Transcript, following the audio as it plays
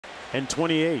and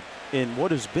 28 in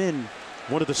what has been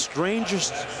one of the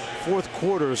strangest fourth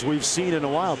quarters we've seen in a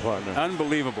while, partner.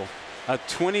 Unbelievable. A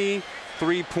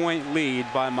 23-point lead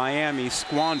by Miami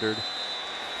squandered.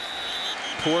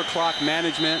 Poor clock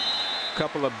management. A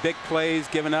couple of big plays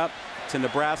given up to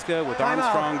Nebraska, with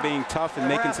Armstrong being tough and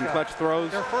making some clutch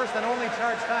throws. Their first and only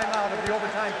charge timeout of the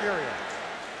overtime period.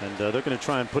 And they're going to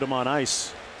try and put him on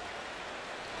ice,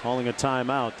 calling a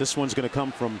timeout. This one's going to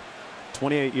come from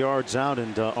 28 yards out,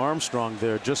 and Armstrong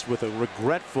there just with a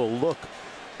regretful look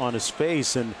on his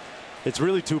face. And it's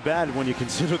really too bad when you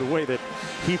consider the way that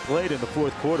he played in the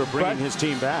fourth quarter, bringing his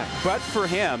team back. But for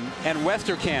him and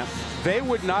Westerkamp, they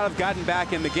would not have gotten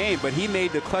back in the game, but he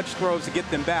made the clutch throws to get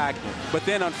them back. But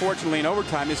then, unfortunately, in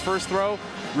overtime, his first throw,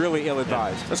 really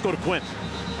ill-advised. Yeah. Let's go to Quinn.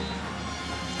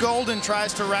 Golden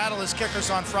tries to rattle his kickers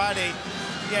on Friday.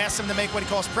 He asks them to make what he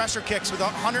calls pressure kicks with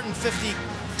 150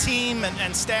 team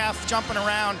and staff jumping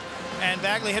around, and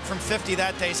Bagley hit from 50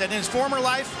 that day. He said in his former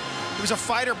life, he was a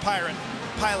fighter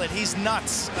pilot. He's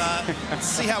nuts. Let's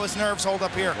see how his nerves hold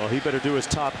up here. Well, he better do his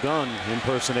Top Gun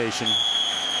impersonation.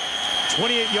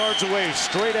 28 yards away,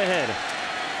 straight ahead.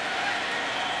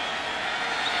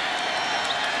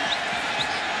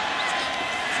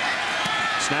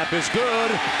 Snap is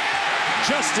good.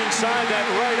 Just inside that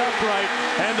right upright,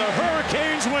 and the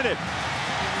Hurricanes win it.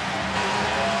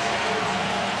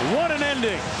 What an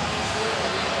ending.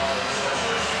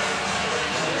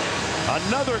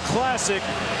 Another classic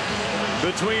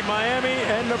between Miami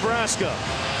and Nebraska.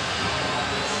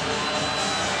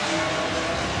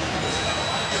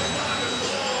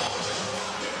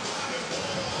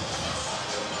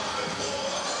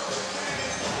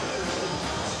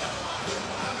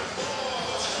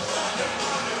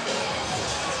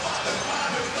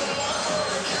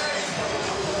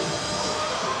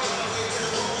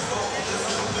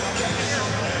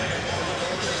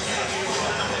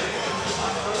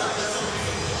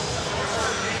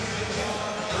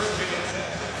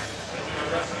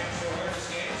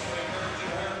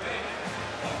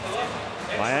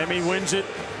 Miami wins it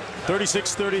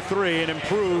 36-33 and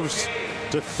improves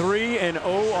to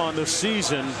 3-0 on the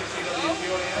season.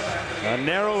 A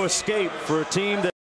narrow escape for a team that